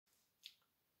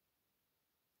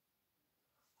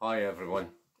Hi everyone,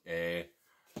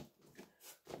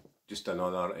 just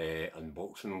another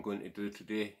unboxing I'm going to do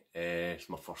today. It's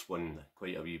my first one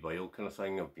quite a wee while kind of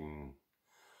thing. I've been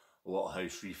a lot of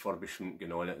house refurbishment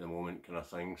going on at the moment kind of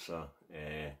thing, so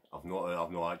I've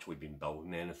not actually been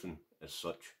building anything as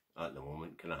such at the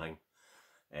moment kind of thing.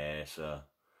 So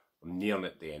I'm nearing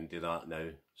at the end of that now,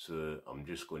 so I'm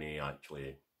just going to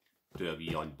actually do a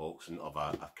wee unboxing of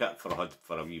a kit for I had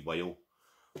for a wee while,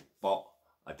 but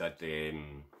I did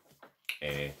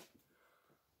I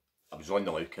was on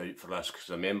the lookout for this because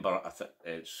I remember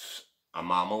it's a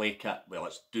MAMOLI kit. Well,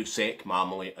 it's DUSEK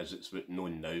MAMOLI as it's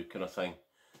known now kind of thing.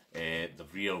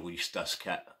 They've re-released this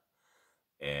kit.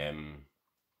 It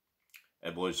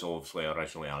was obviously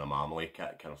originally a MAMOLI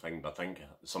kit kind of thing, but I think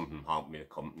something happened with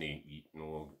the company, you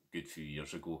know, a good few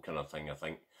years ago kind of thing. I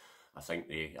think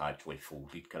they actually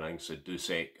folded kind of thing. So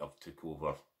DUSEK have took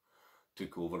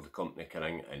over the company kind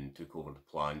of thing and took over the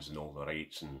plans and all the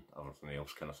rights and everything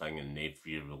else kind of thing, and they've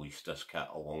re-released this kit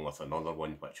along with another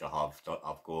one which I've got,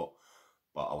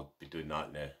 but I'll be doing that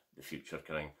in the future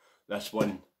kind of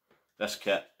thing. This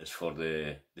kit is for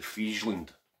the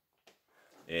FRIESLAND,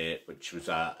 which was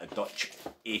a Dutch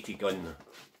 80 gun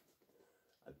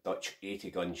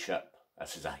ship.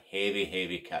 This is a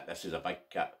heavy kit. This is a big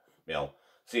kit. Well,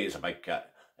 say it's a big kit,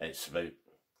 it's about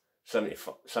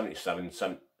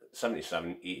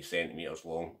 80 centimetres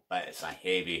long, but it's a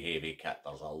heavy kit.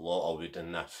 There's a lot of wood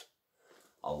in this.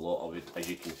 A lot of wood. As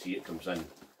you can see, it comes in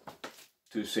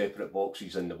 2 separate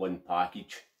boxes in the one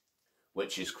package,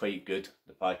 which is quite good.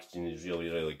 The packaging is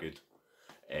really good.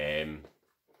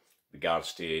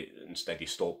 Regards to, instead of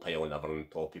stockpiling everything on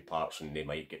top of parts and they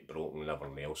might get broken and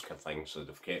everything else kind of thing, so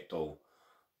they've kept all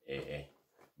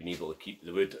been able to keep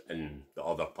the wood and the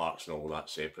other parts and all that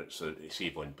separate, so they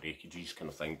save on breakages kind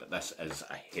of thing. But this is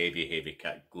a heavy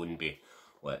kit, going to be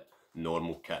like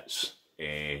normal kits,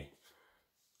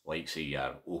 like say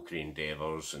your Ochre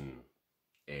Endeavours and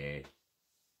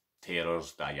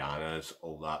Terrors, Dianas,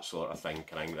 all that sort of thing.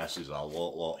 This is a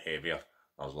lot heavier.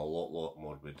 There's a lot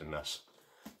more wood in this.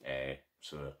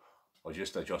 So I'll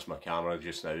just adjust my camera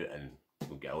just now and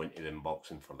we'll get on to the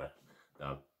unboxing for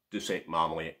the DUSEK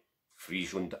MAMOLI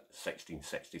FRIESLAND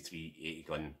 1663 80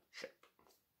 gun ship.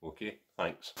 Okay,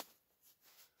 thanks.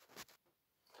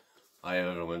 Hi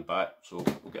everyone, back, so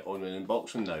we'll get on with the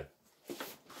unboxing now.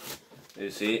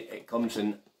 As I say, it comes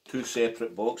in 2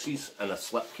 separate boxes and a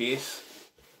slipcase,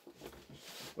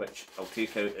 which I'll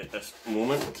take out at this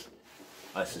moment.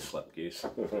 That's the slipcase.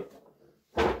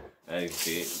 As I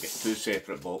say, we get 2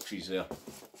 separate boxes there.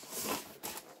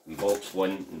 In box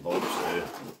 1 and box 2.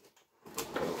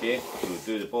 Okay, so we'll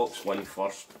do the box 1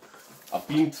 first. I've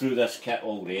been through this kit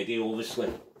already,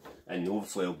 obviously, and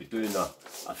obviously I'll be doing a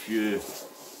few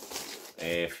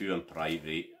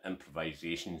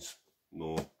improvisations,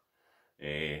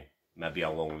 maybe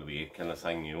along the way kind of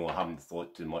thing. You know, I haven't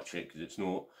thought too much of it because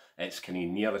it's kind of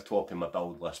near the top of my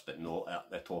build list, but not at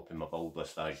the top of my build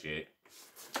list as yet.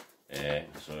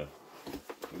 So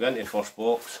we'll go into the first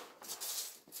box.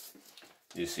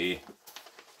 You see,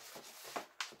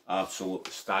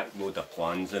 absolutely stacked load of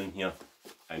plans in here.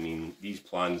 I mean, these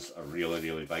plans are really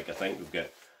big. I think we've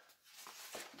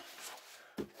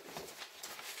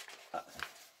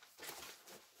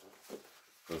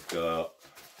got,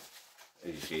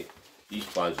 as you see, these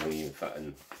plans won't even fit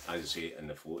in, as I say, in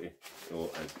the photo,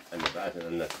 so in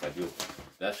this video.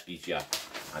 This gives you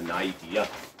an idea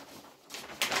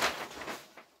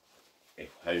of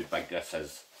how big this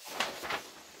is.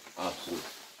 Absolute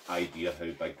idea how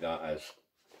big that is.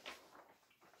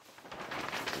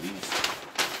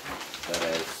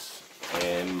 There is,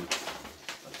 I'm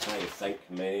trying to think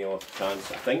how many off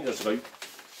chance. I think there's about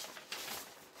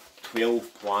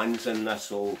 12 plans in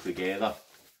this all together.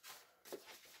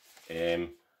 We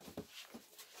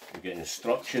get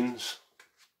instructions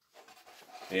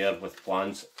there with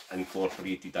plans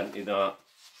incorporated into that.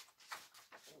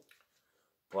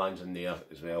 Plans in there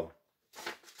as well.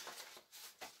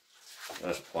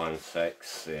 There's plan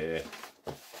 6,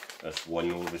 there's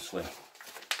 1 obviously,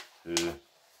 2,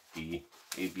 D,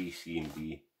 A, B, C and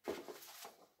D. So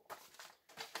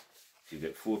you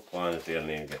get 4 plans there and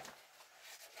then you get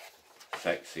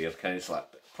 6 there, kind of like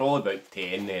probably about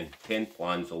 10 then, 10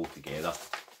 plans altogether.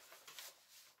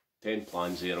 10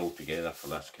 plans there altogether for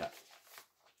this kit.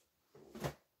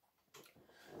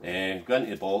 Go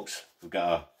into the box, we've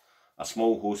got a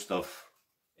small host of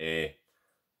photo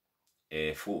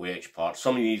etch parts.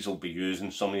 Some of these I'll be using,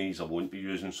 some of these I won't be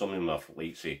using. Some of them are for,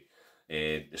 like say,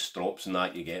 the strops and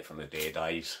that you get for the dead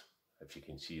eyes, if you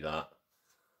can see that.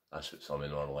 That's what some of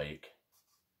them are like.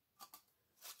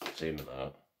 Same with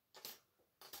that.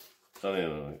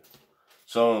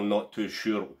 Some of them I'm not too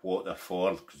sure what they're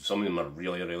for, because some of them are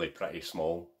really, really pretty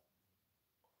small.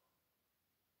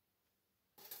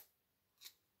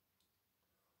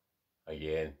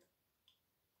 Again,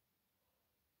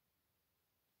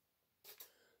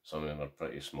 some of them are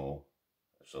pretty small,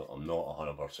 so I'm not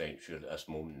 100% sure at this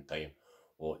moment in time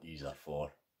what these are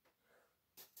for.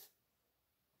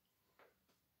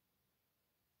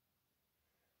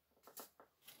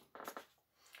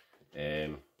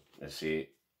 Let's see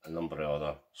a number of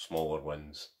other smaller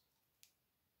ones.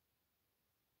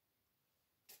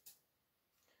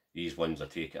 These ones I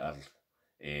take it are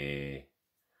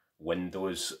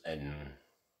windows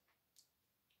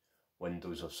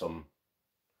of some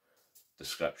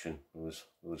description.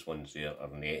 Those ones there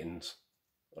are nettings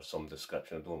or some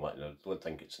description. I don't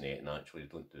think it's netting actually.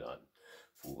 Don't do that in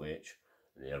full H.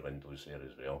 And there are windows there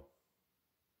as well.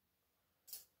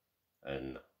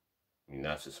 And I mean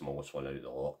that's the smallest one out of the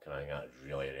lot. I think that's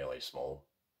really, really small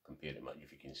compared to my,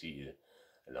 if you can see,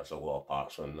 and there's a lot of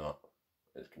parts on that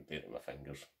as compared to my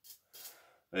fingers.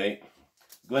 Right,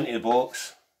 go into the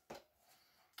box.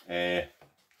 A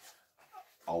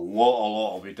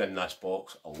lot of wood in this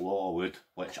box, a lot of wood,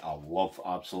 which I love,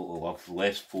 absolutely love. The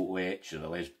less photo etch or the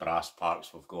less brass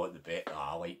parts we've got, the better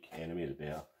I like, anyway, the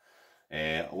better.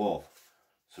 A lot of,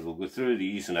 so we'll go through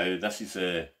these now. This is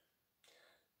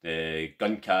the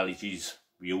gun carriages,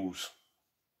 wheels,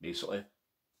 basically.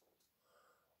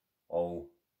 All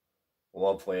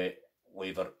lovely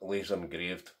laser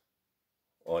engraved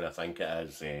on, I think it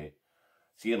is,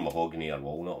 it's either mahogany or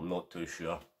walnut, I'm not too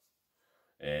sure.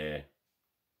 The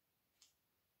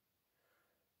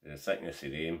thickness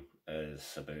of them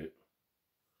is about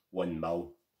 1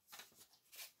 mil.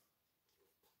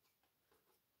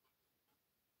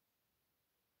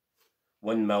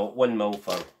 1 mil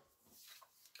for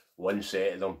one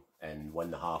set of them, and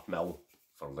 1.5 mil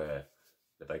for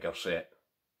the bigger set.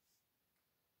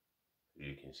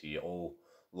 You can see all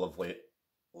lovely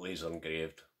laser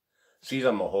engraved. It's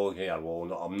either mahogany or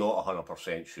walnut, I'm not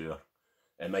 100% sure.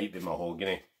 It might be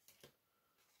mahogany,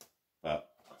 but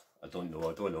I don't know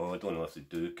if they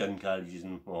do gun carriages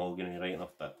in mahogany right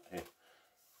enough, but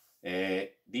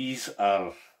these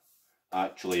are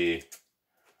actually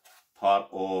part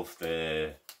of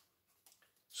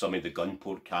some of the gun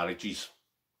port carriages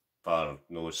for,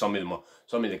 some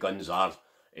of the guns are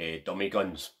dummy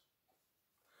guns,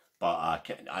 but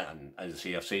as I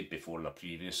say, I've said before in a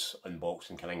previous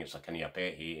unboxing, I think it's a kind of a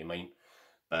pet hate of mine,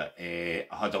 but I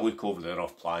had a look over the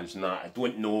rough plans and that. I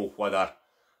don't know whether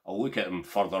I'll look at them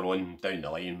further on down the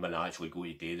line when I actually go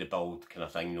to do the build kind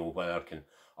of thing, whether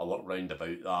I work round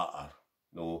about that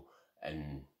or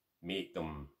and make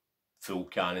them full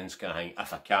cannons kind of thing.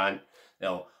 If I can't,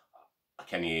 well, I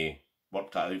kind of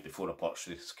worked that out before I purchased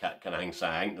this kit kind of thing, so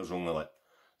I think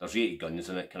there's 80 guns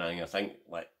in it kind of thing. I think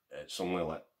it's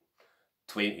only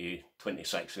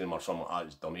 26 of them or something like that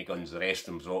is dummy guns, the rest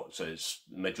of them's all, so it's,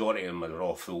 the majority of them are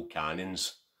all full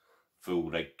cannons.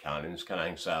 Full rig cannons kind of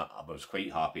thing, so I was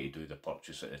quite happy to do the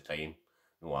purchase at the time,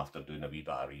 after doing a wee bit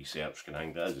of research kind of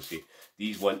thing. But as I say,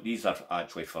 these are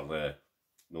actually for the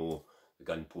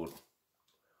gun port,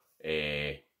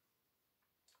 making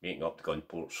up the gun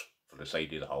ports for the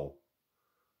side of the hull,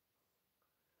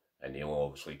 and they'll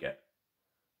obviously get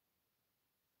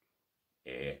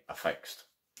affixed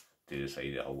to the side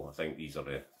of the hull. I think these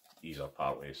are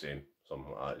partly the same,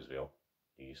 something like that as well.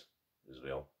 These as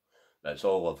well. That's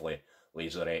all lovely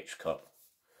laser etch cut.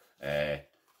 The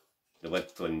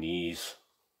width on these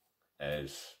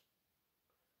is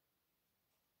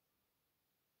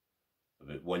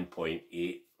about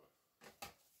 1.8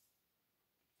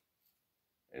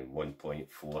 and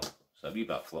 1.4, so a wee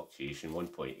bit of fluctuation,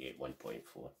 1.8, 1.4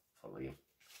 for them.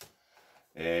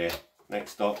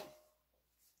 Next up,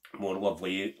 more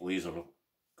lovely laser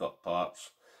cut parts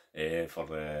for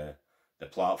the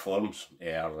platforms,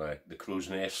 or the crow's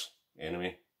nest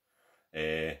anyway.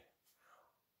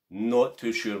 Not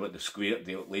too sure what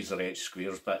the laser etched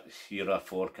squares bit here are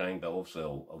for kind, but obviously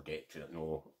I'll get to it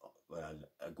when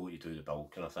I go to do the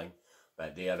build kind of thing.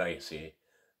 But there I say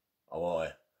a lot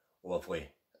of lovely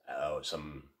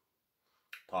some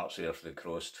parts there for the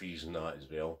cross trees and that as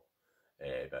well.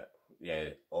 But yeah,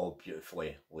 all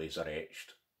beautifully laser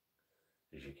etched,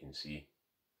 as you can see,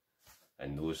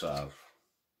 and those are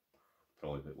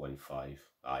probably about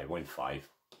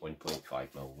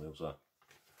 1.5 mil wheels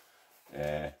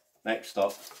there. Next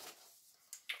up,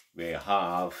 we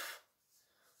have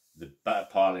the bit of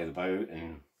part of the bow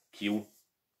and keel,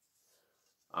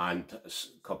 and a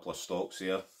couple of stocks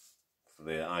there for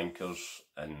the anchors,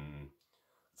 and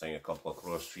I think a couple of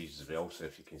cross trees as well. So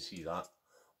if you can see that,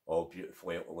 all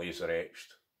beautifully laser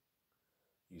etched.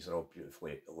 These are all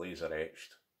beautifully laser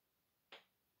etched.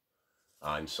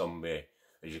 And some,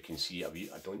 as you can see, I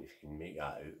don't know if you can make that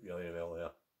out really well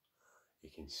there. You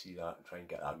can see that, try and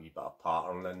get that wee bit of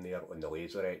pattern in there on the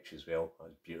laser etch as well.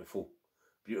 That's beautiful,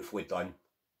 beautifully done.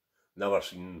 Never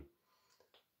seen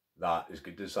that as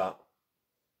good as that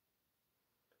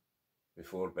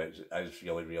before, but it's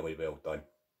really, really well done.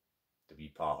 The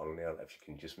wee pattern there, if you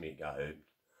can just make that out.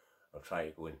 I'll try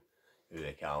to go in through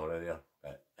the camera there,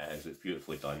 but it's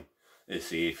beautifully done. Let's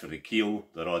say for the keel,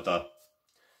 the rudder,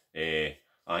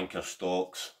 anchor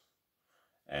stocks,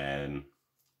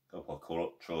 couple of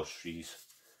cross trees.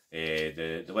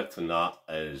 The width on that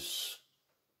is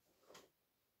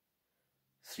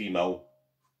 3mm,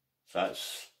 so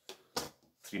that's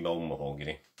 3mm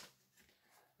mahogany.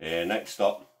 Next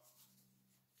up,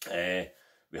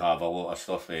 we have a lot of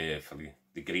stuff for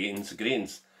the gratings.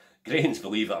 Gratings,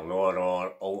 believe it or not, are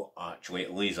all actually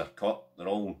laser cut. They're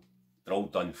all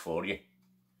done for you.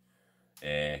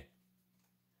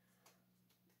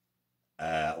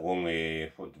 Along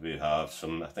with, what do we have?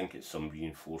 I think it's some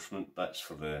reinforcement bits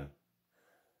for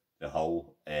the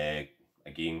hull.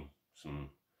 Again, some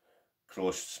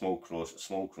small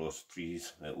cross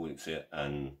trees that looks at,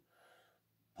 and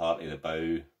part of the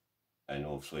bow, and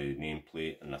obviously the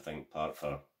nameplate, and I think part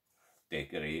for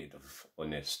decorative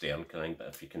on the stern kind of thing. But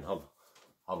if you can have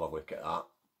a look at that,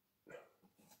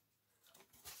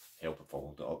 help if I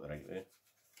hold it up the right way.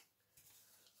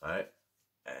 Alright,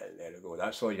 and there we go.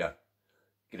 That's all your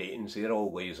gratings. They're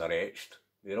all laser etched.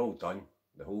 They're all done.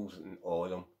 The holes in all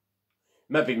of them.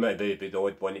 Maybe the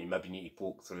odd one that you maybe need to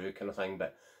poke through kind of thing,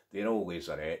 but they're all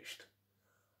laser etched.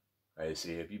 I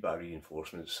say a wee bit of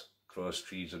reinforcements, cross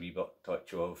trees, a wee bit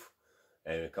touch of,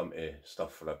 and we come to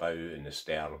stuff for the bow and the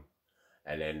stern,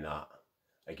 and then that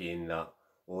again, that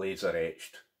laser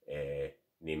etched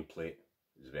nameplate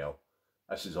as well.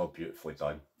 This is all beautifully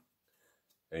done.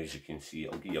 As you can see,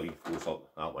 I'll give you a wee close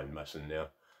up. That one missing there,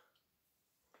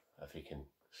 if you can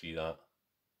see that.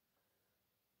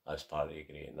 That's part of the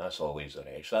grating. That's all laser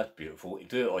etched. That's beautiful. To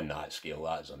do it on that scale,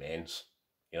 that is immense.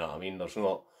 You know what I mean? There's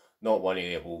not one of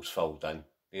the holes filled in.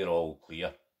 They're all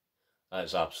clear.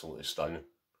 That's absolutely stunning.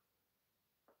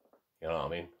 You know what I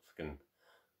mean? If you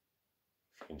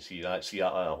can see that,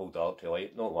 I'll hold it up to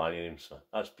light. Not one of them, so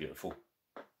that's beautiful.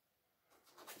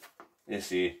 You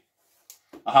see,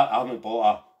 I haven't bought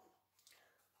a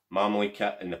MAMOLI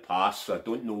kit in the past, so I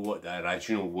don't know what the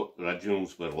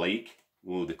originals were like.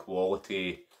 You know, the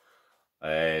quality,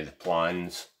 the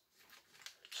plans.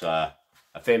 So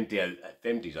if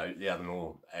anybody's out there,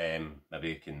 maybe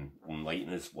you can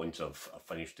enlighten us once I've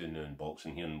finished doing the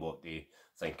unboxing here, and what they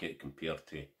think it compared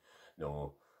to,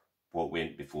 what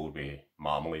went before with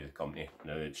MAMOLI, the company.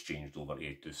 Now it's changed over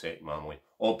to DUSEK MAMOLI.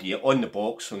 Albeit on the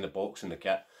box and the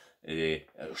kit,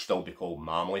 it'll still be called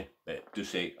MAMOLI, but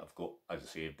DUSEK, I've got, as I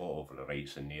say, bought over the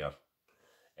rights in there,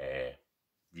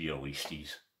 re-released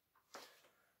these,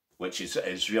 which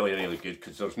is really, really good,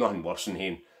 because there's nothing worse than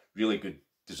having really good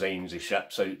designs of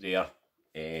ships out there,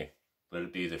 whether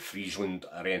it be the FRIESLAND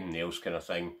or anything else kind of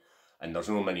thing, and there's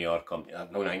no many other company. I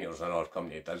don't think there's another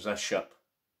company that does this ship.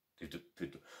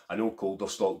 I know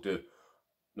Colderstock do,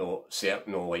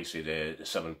 certain, like say the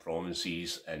Seven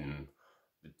Provinces and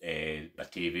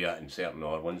Batavia and certain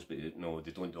other ones, but no,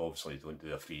 they don't, obviously don't do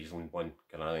the FRIESLAND one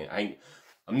kind of thing.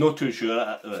 I'm not too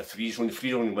sure the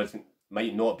FRIESLAND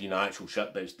might not be an actual ship,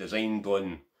 but it's designed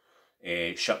on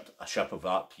a ship of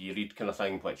that period kind of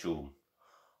thing, which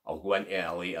I'll go into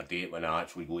at a later date when I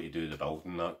actually go to do the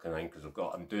building, that kind of thing, because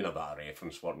I'm doing a bit of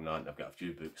reference work and that, and I've got a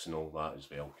few books and all that as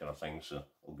well, kind of thing, so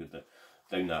I'll get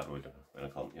down that road when I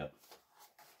come to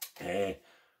it.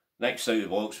 Next out of the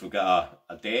box we've got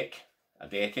a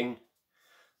decking,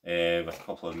 with a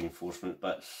couple of reinforcement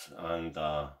bits, and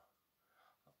I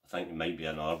think it might be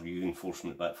another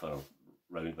reinforcement bit for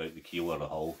round about the keel or the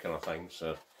hull kind of thing, so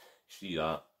you see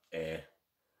that,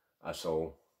 that's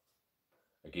all.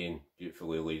 Again,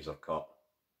 beautifully laser cut,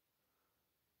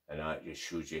 and that just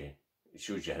shows you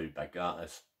how big that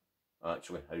is,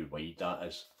 actually, how wide that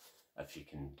is, if you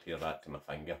can compare that to my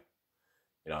finger.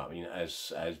 You know what I mean? It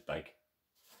is big.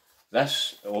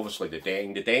 This, obviously, the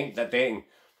decking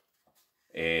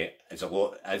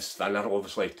is thinner,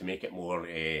 obviously, to make it more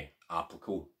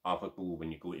applicable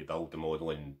when you go to build the model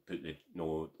and put the,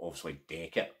 obviously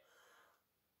deck it,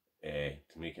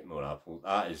 to make it more applicable.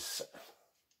 That is,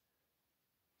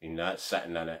 that's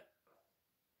sitting in at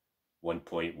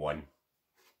 1.1,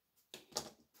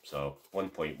 so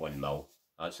 1.1 mil,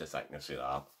 that's the thickness of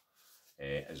that.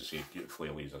 As I say, beautifully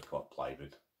laser cut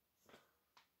plywood.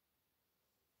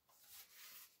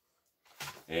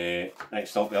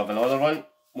 Next up we have another one,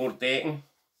 more decking.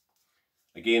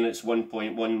 Again, it's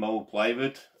 1.1mm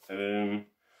plywood.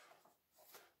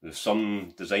 There's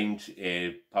some designed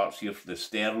parts here for the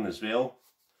stern as well.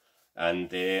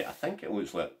 And I think it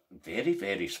looks like very,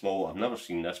 very small. I've never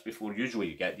seen this before. Usually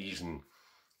you get these in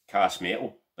cast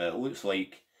metal, but it looks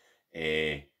like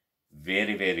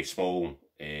very, very small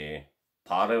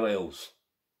parallels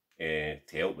to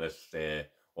help with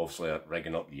obviously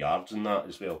rigging up the yards and that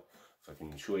as well. If I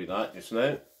can show you that just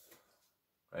now.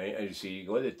 Right, as you see, you've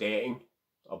got the detting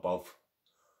above,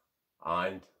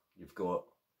 and you've got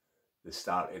the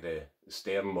start of the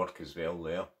stern work as well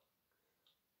there.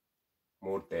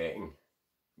 More detting,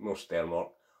 more stern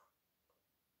work.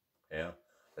 Yeah,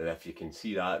 and if you can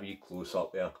see that wee close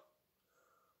up there,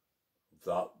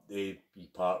 that the wee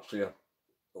parts there,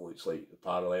 it looks like the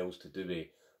parallels to do with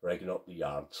rigging up the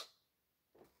yards.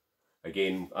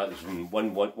 Again, that is from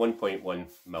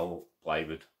 1.1mm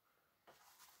plywood.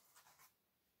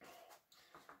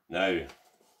 Now,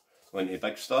 on to the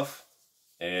big stuff.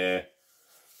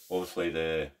 Obviously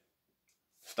the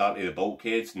start of the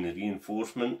bulkheads and the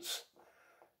reinforcements.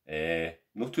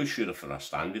 Not too sure if I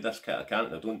stand with this kit. I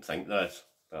don't think there is.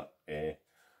 But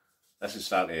this is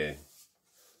start of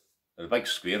the big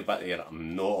square bit there.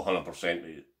 I'm not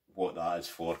 100% what that is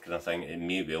for kind of thing. It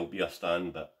may well be a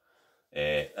stand, but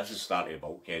this is start of the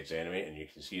bulkheads anyway, and you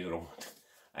can see the road.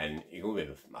 And you go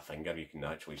with my finger, you can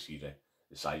actually see the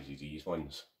size of these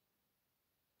ones.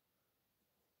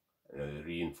 And the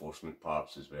reinforcement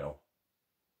parts as well.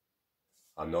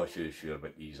 I'm not too sure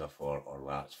what these are for or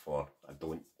that's for.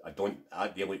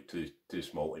 They look too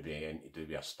small to be in to do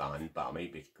with a stand, but I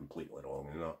might be completely wrong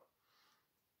in that.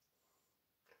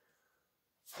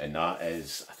 And that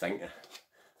is, I think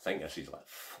this is like,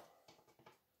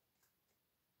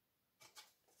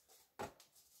 I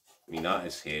mean that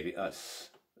is heavy. That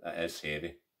is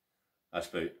heavy. That's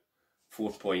about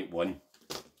 4.1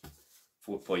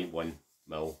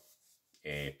 mil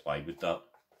plywood that.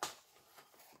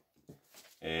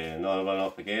 Another one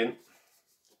up again.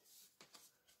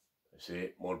 I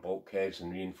say more bulkheads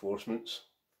and reinforcements.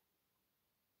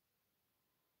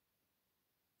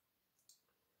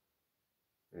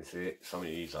 I say some of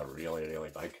these are really, really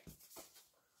big.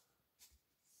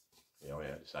 Really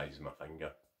the size of my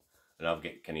finger. And I've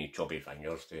got kind of chubby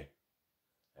fingers too.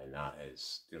 And that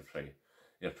is, they're pretty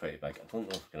big. I don't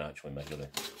know if I can actually measure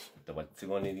the width of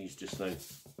one of these just now.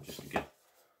 Just to get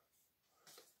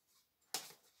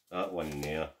that one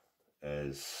there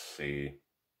is, say,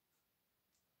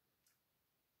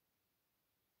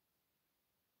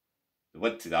 the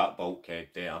width of that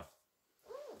bulkhead there,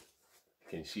 you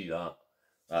can see that,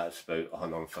 that's about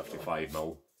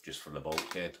 155mm just for the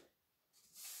bulkhead,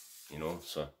 you know,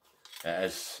 so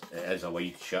it is a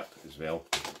wide ship as well.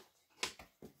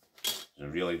 It's a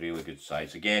really, really good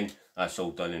size. Again, that's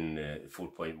all done in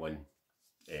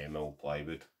 4.1mm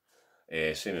plywood.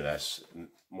 Same with this,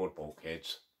 more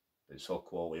bulkheads. It's all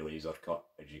quality laser cut,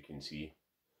 as you can see.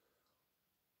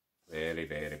 Very,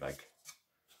 very big. I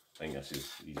think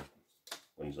these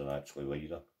ones are actually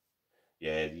wider.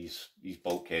 Yeah, these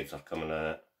bulkheads are coming in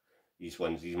at, these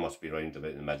must be round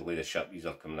about the middle of the ship. These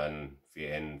are coming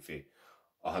in for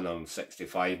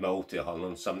 165mm to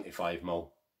 175mm.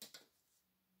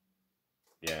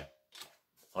 Yeah,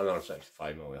 165mm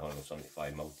to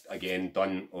 175mm. Again,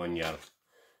 done on your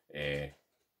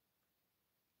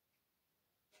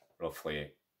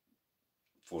roughly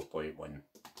 4.1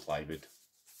 plywood.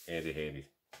 Heavy.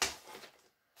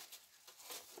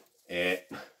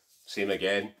 Same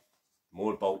again,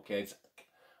 more bulkheads.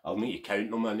 I'll need to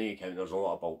count them. I need to count. There's a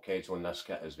lot of bulkheads on this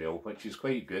kit as well, which is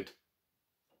quite good.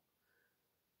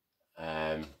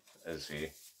 As I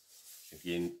say,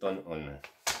 again, done on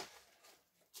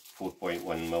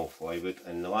 4.1mm plywood.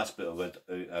 And the last bit of wood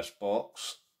out of this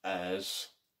box is,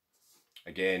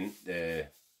 again, the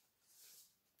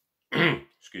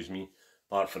excuse me,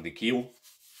 part for the keel,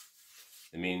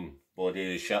 the main body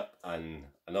of the ship, and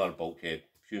another bulkhead,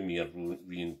 a few more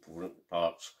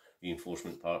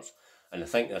reinforcement parts. And I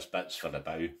think this bit's for the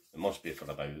bow. It must be for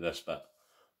the bow, this bit,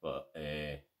 but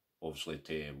obviously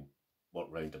to work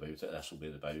round about it, this will be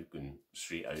the bow going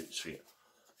straight out, if you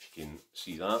can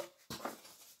see that.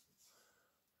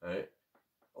 Right,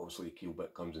 obviously the keel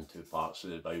bit comes in two parts, so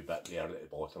the bow bit there at the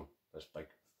bottom, this big.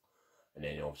 And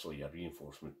then obviously your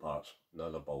reinforcement parts,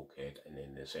 another bulkhead, and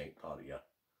then the second part of your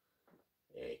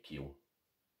keel.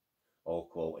 All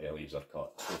quality laser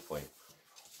cut, no point.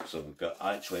 So we've got,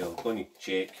 actually I'm going to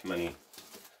check how many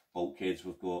bulkheads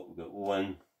we've got. We've got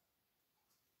 1,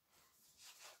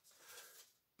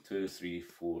 2, 3,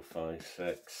 4, 5,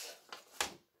 6,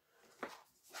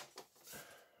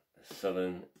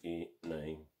 7, 8,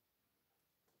 9,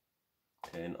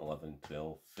 10, 11,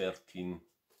 12, 13,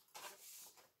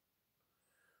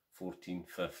 14,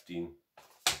 15,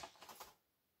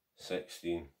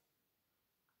 16,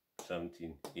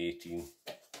 17, 18.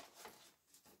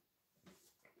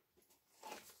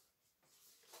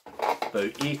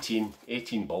 About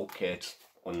 18 bulkheads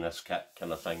on this kit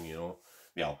kind of thing, you know.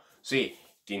 Well, say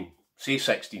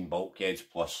 16 bulkheads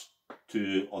plus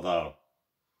 2 other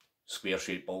square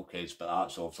shaped bulkheads, but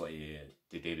that's obviously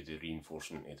to do with the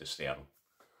reinforcement of the stern.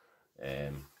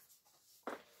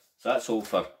 So that's all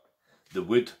for the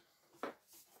wood,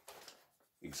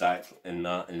 exactly in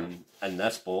that, in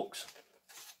this box.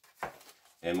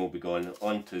 Then we'll be going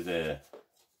on to the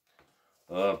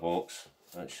other box,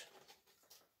 which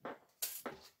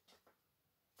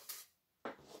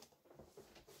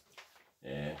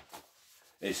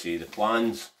let's see, the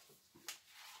plans.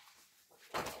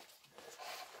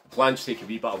 The plans take a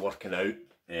wee bit of working out.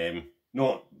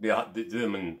 No, they do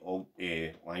them in all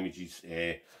languages.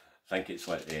 I think it's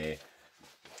like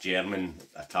German,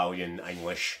 Italian,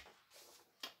 English,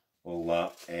 all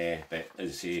that. But as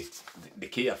I say, they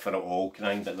cater for it all kind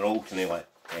of thing, but they're all kind of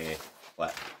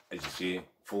like as I say,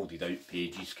 folded out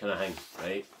pages kind of thing,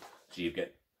 right? So you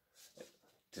get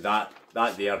to that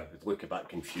there would look a bit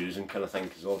confusing kind of thing,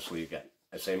 because obviously you get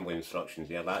assembly instructions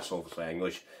there, that's obviously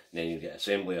English, and then you get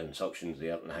assembly instructions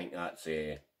there, and I think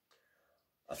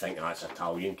that's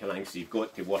Italian kind of thing. So you've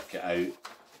got to work it out,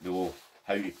 know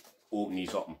how to open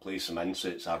these up and place them in, so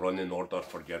it's a running order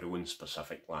for your own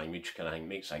specific language kind of thing.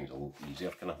 Makes things a lot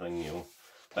easier kind of thing, you know.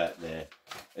 But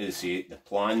as I say, the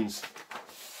plans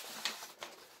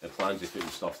of putting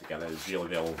stuff together is really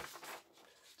well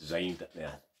designed,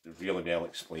 really well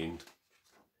explained.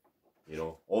 You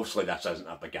know, obviously this isn't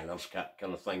a beginner's kit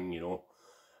kind of thing, you know.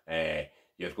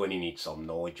 You're going to need some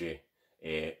knowledge of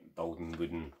building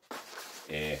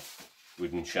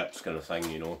wooden ships kind of thing,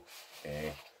 you know.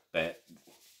 But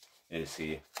as I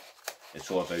say,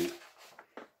 it's all about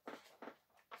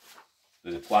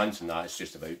the plans and that. It's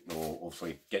just about, you know,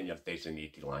 obviously getting your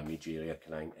designated language area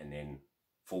kind of thing, and then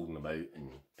folding them out and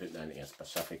putting it into a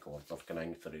specific order kind of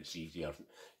thing, for it's easy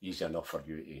enough for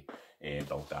you to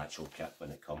build the actual kit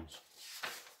when it comes.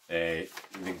 The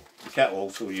kit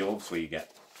also, you obviously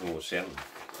get, you know, certain,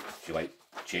 if you like,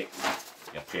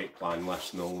 your check plan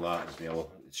list and all that as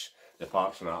well. The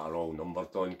parts and that are all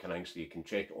numbered on kind of thing, so you can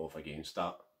check it off against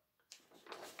that,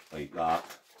 like that.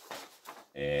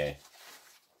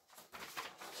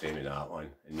 Same with that one,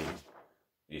 and then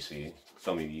you see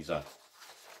some of these are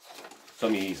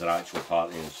actual part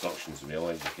of the instructions as well.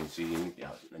 As you can see, you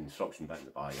get an instruction bit in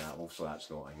the back. Yeah, obviously that's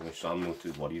not English, so I'm not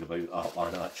too worried about that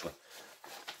one actually.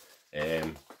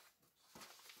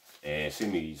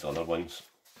 Same with these other ones.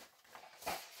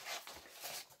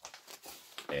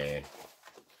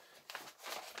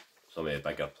 Some of the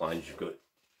bigger plans, you've got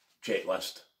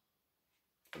checklist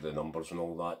of the numbers and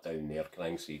all that down there,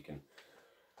 kind of, so you can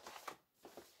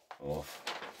off.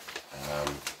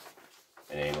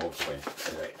 And then obviously,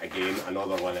 again,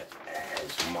 another one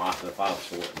is massive,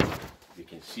 absolutely. You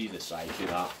can see the size of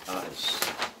that. That is,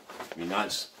 I mean,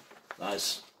 that's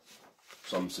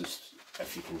some,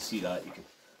 if you can see that, you can.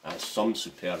 That's some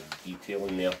superb detail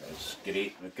in there. It's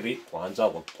great plans. I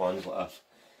love plans like this.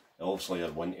 Obviously,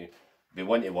 you're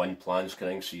one-to-one plans kind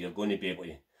of thing, so you're going to be able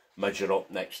to measure up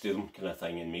next to them kind of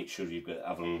thing, and make sure you've got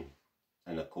everything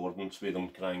in accordance with them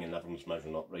kind of thing, and everyone's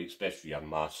measuring up right, especially your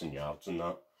mass and yards and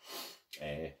that.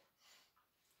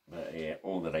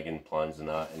 All the rigging plans and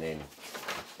that, and then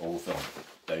all the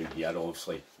down here,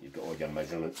 obviously you've got all your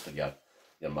measurements for your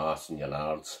mass and your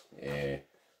yards,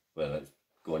 whether it's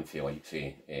going for, like,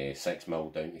 say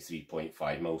 6mm down to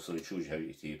 3.5mm, so it shows you how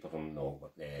to taper them and all,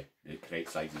 but the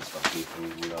correct sizes for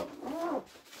tapering and that.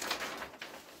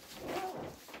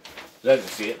 So as I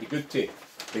say, it'd be good to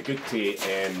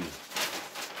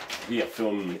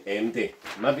reaffirm MD.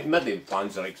 Maybe the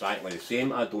plans are exactly the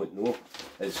same, I don't know.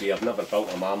 As I say, I've never built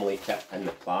a MAMOLI kit in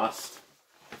the past,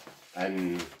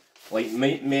 and like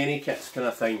many kits kind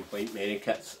of thing, like many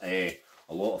kits, a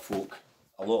lot of folk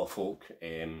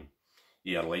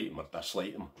either like them or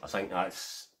dislike them. I think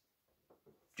that's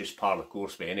just part of the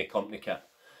course with any company kit.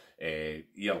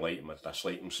 Either like them or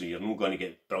dislike them, so you're not going to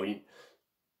get brilliant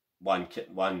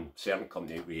one certain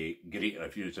company with great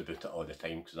reviews about it all the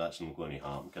time, because that's not going to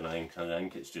happen kind of thing. I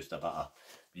think it's just a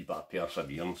wee bit of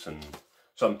perseverance, and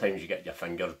sometimes you get your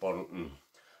fingers burnt and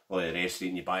all the rest of it,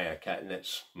 and you buy a kit and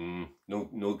it's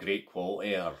no great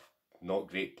quality or not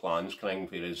great plans kind of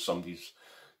thing, whereas somebody's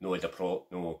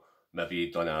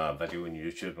maybe done a video on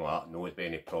YouTube and like, no had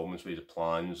any problems with the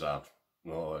plans, or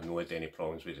no had any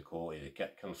problems with the quality of the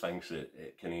kit kind of thing, so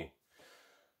it kind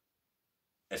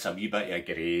of it's a wee bit of a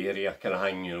grey area kind of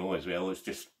thing, you know, as well. It's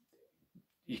just,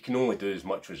 you can only do as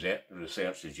much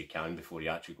research as you can before you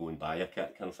actually go and buy a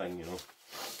kit kind of thing, you know.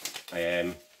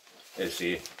 As I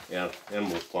say, there are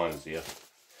more plans there.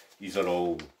 These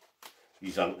aren't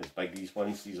as big, these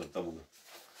ones. These are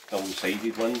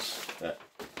double-sided ones. There's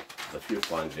a few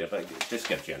plans there, but it just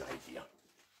gives you an idea.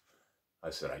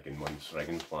 That's the rigging ones,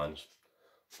 rigging plans.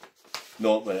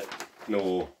 Not that,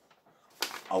 no,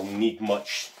 I'll need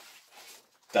much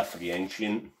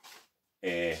differentiating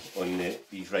on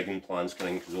these rigging plans,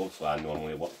 because obviously I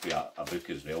normally work with a book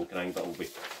as well, but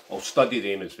I'll study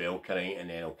them as well, and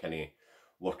then I'll kind of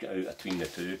work it out between the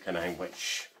two,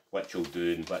 which I'll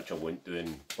do and which I won't do,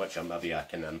 and which maybe I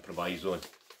can improvise on.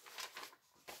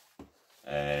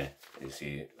 You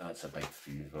see, that's a big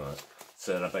few.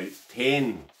 So there are about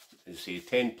 10, you see,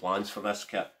 10 plans for this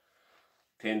kit.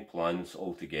 10 plans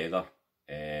altogether.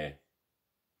 A,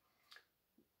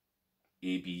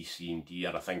 B, C and D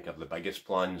are, I think, are the biggest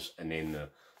plans, and then the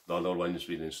other ones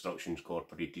with the instructions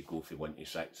incorporated go for 1 to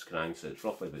 6 cranks, so it's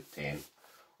roughly about 10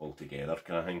 altogether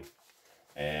kind of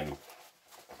thing.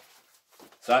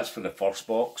 So that's for the first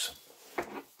box.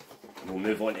 We'll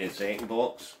move on to the second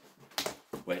box,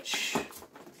 which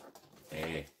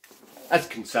is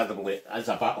considerably, is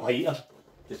a bit lighter,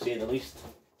 to say the least.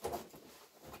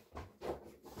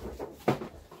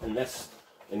 And this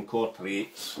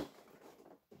incorporates,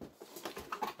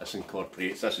 this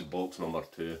is box number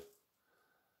 2.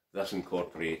 This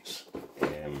incorporates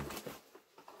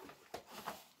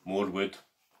more wood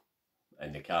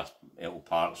and the cast metal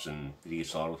parts and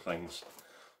various other things.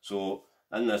 So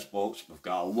in this box we've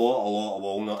got a lot of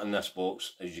walnut in this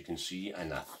box, as you can see,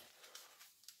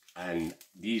 and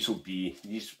these will be,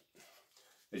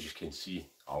 as you can see,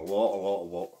 there's a lot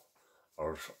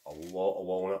of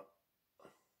walnut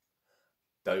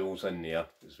dowels in there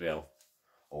as well,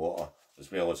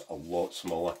 as well as a lot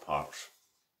smaller parts,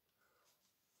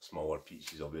 smaller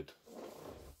pieces of wood.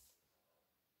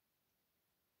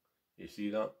 You see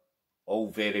that?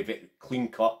 All very, very clean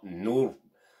cut, no,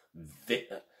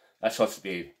 this has to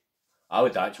be, I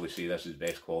would actually say this is the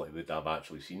best quality wood I've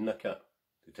actually seen in the kit,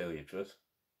 to tell you the truth.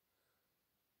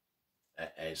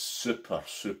 It is super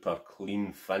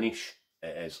clean finish.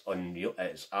 It is unreal.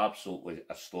 It is absolutely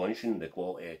astonishing, the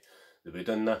quality of the wood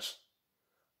in this.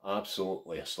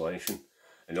 Absolutely astonishing.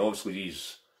 And obviously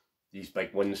these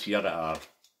big ones here that are,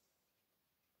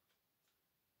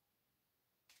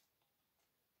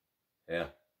 yeah,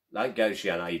 that gives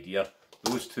you an idea.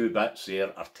 Those 2 bits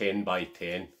there are 10 by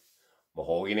 10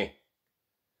 mahogany.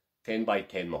 10 by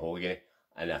 10 mahogany.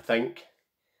 And I think,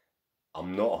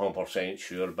 I'm not 100%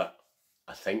 sure, but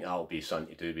I think that'll be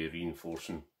something to do with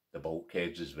reinforcing the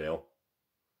bulkheads as well.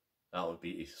 That would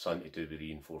be something to do with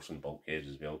reinforcing bulkheads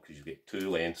as well, because you get 2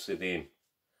 lengths of them,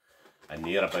 and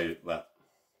they're about, what,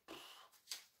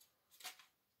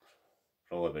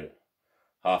 probably about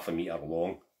half a metre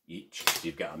long each. So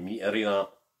you've got a metre of that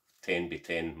 10 by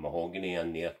 10 mahogany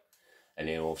in there, and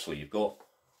then obviously you've got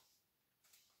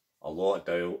a lot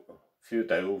of few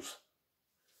dowels,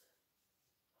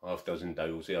 half dozen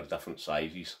dowels there, different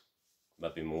sizes,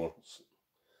 maybe more,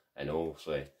 and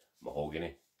obviously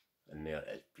mahogany in there.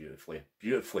 It's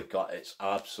beautifully cut. It's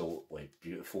absolutely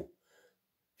beautiful.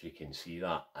 If you can see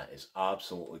that, it is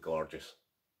absolutely gorgeous.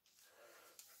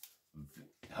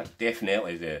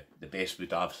 Definitely the best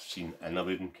wood I've seen in a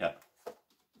wooden kit.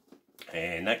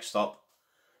 Next up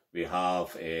we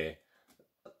have, I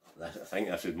think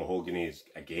this is mahogany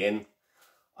again.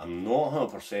 I'm not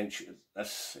 100% sure,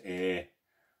 this,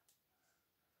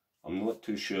 I'm not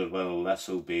too sure whether this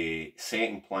will be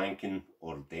setting planking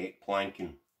or deck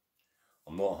planking.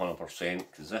 I'm not 100%,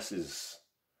 because this is,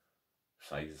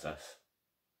 besides this,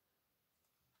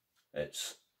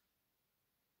 it's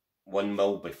 1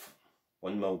 mil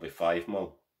by 5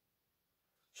 mil.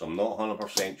 So I'm not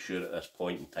 100% sure at this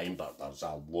point in time, but there's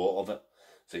a lot of it.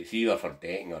 So it's either for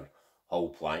decking or hull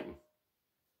planking,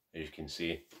 as you can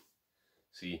see.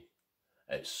 See,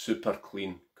 it's super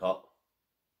clean cut,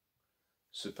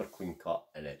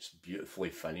 and it's beautifully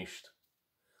finished.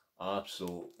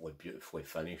 Absolutely beautifully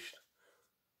finished.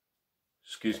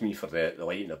 Excuse me for the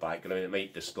light in the background, it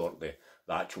might distort the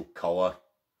actual colour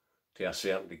to a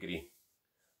certain degree,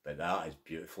 but that is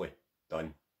beautifully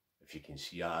done. If you can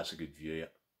see that, that's a good view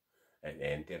at the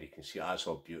end there. You can see that's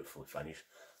all beautifully finished.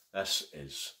 This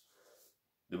is,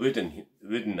 the wood in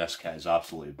this kit is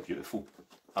absolutely beautiful,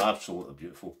 absolutely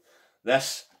beautiful.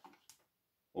 This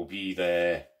will be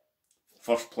the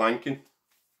first planking,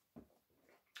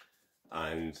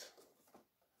 and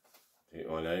take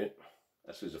one out.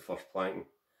 This is the first planking.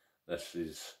 This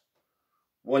is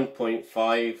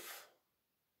 1.5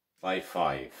 by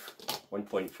 5,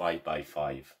 1.5 by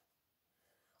 5.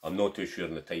 I'm not too sure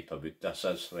on the type of wood this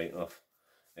is, right enough.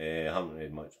 I haven't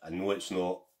read much. I know it's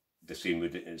not the same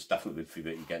wood, it's different wood for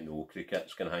what you get in the ochre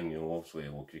kits kind of hang, you know, obviously the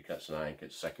ochre kits, and I think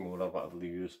it's sycamore or whatever they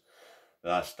use.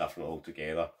 That's different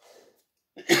altogether.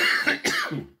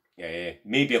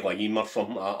 Maybe a lime or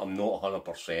something, I'm not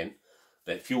 100%,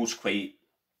 but it feels quite,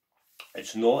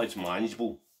 it's not as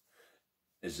manageable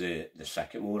as the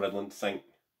sycamore, I don't think,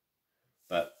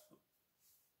 but,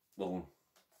 well,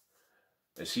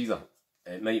 it's either,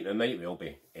 it might well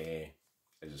be,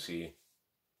 as I say,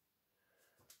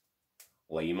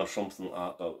 lime or something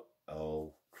like that, but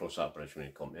I'll cross that bridge when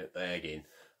I come to it. But again,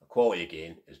 the quality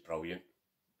again is brilliant.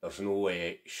 There's no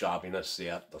shabbiness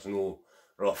there, there's no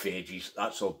rough edges,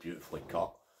 that's all beautifully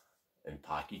cut and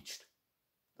packaged.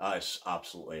 That is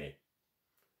absolutely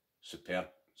superb,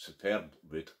 superb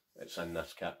wood that's in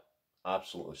this kit,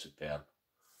 absolutely superb.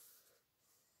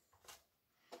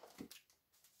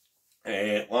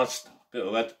 Last bit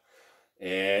of wood,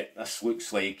 this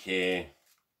looks like,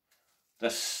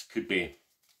 this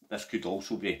could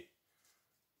also be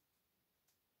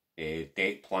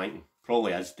deck planking,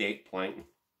 probably is deck planking.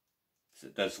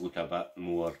 It does look a bit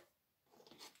more,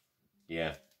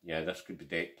 yeah, this could be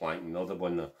deck planking. Another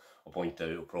one that I'll point out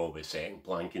will probably be second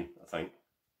planking, I think.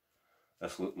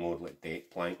 This look more like deck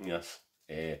planking, this.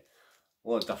 A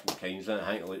lot of different kinds in it.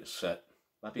 I think it looks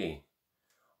maybe,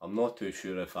 I'm not too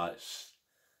sure if that's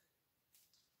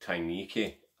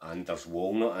Tainiki, and there's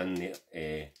walnut in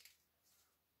there.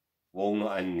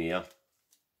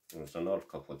 There's another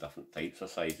couple of different types of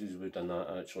sizes wood in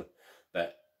that actually,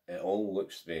 but it all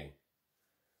looks to be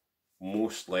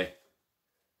mostly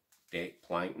deck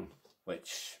planking,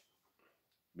 which,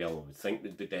 well, I would think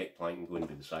would be deck planking going to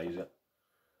be the size of it.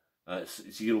 It's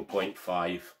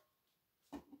 0.5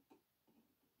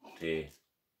 to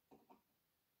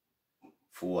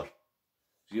 4.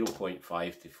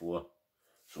 0.5 to 4.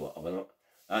 So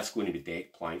that's going to be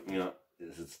deck planking. That,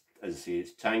 as I say,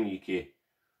 it's Tainiki,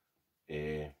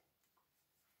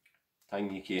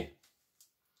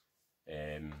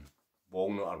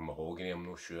 walnut or mahogany, I'm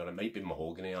not sure. It might be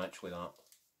mahogany actually, that.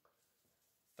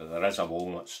 But there is a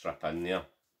walnut strip in there,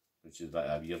 which is a bit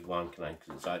of a weird one, because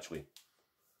it's actually,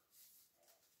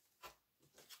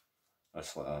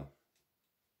 that's like a,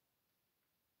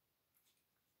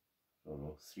 I don't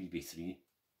know, 3x3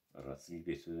 or a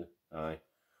 3x2, aye,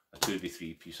 a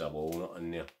 2x3 piece of walnut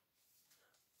in there.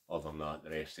 Other than that, the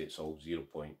rest of it's all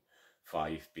 0.5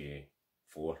 by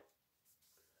 4.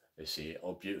 They say,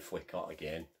 all beautifully cut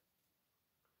again.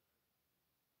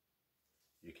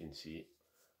 You can see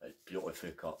it's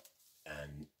beautifully cut,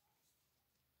 and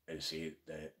as I say,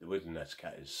 the wood in this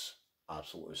kit is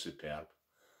absolutely superb.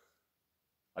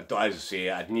 As I say,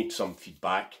 I'd need some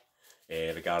feedback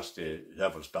regards to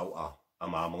whoever's built a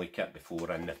MAMOLI kit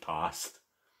before in the past,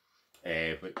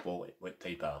 what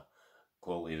type of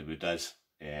quality the wood is,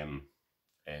 and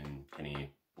can you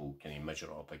measure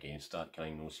it up against that, can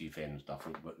I see if anything's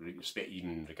different, but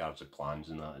even in regards to plans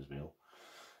and that as well.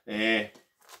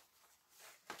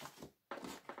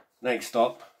 Next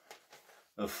up,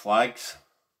 the flags.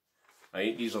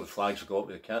 Right, these are the flags I got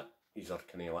with the kit. These are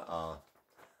kind of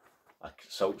like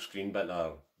a silk screen, but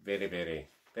they're very, very,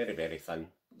 very, very thin.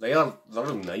 They're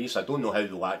nice. I don't know how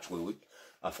they'll actually look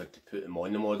if I could put them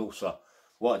on the model. So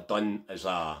what I've done is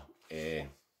a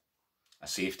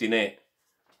safety net.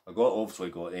 Obviously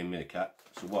got them with the kit.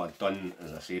 So what I've done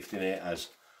as a safety net is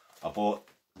I bought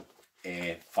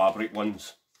fabric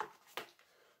ones.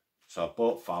 So I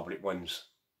bought fabric ones.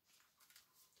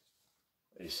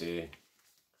 I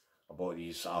bought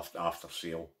these after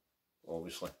sale,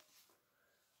 obviously.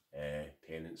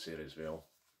 Pennants there as well,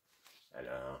 and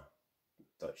a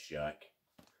Dutch jack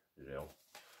as well.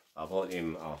 I bought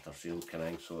them after sale,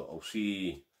 so I'll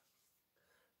see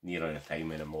nearer the time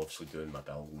when I'm obviously doing my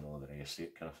build and all the rest of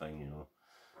it, kind of thing, you know.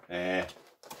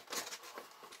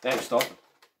 Next up,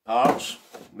 parts,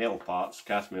 metal parts,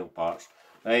 cast metal parts.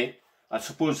 Right, I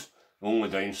suppose the only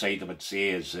downside I would say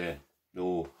is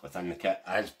within the kit,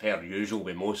 as per usual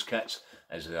with most kits,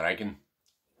 is the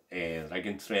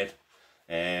rigging thread.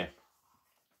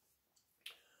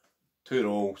 2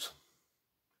 rolls,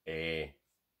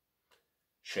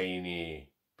 shiny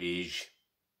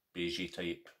beigey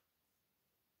type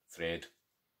thread.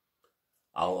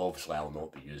 I'll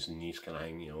not be using these kind of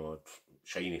thing, you know.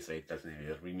 Shiny thread doesn't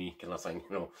wear with me, kind of thing,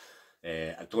 you know.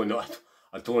 I don't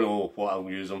know what I'll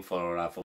use them for.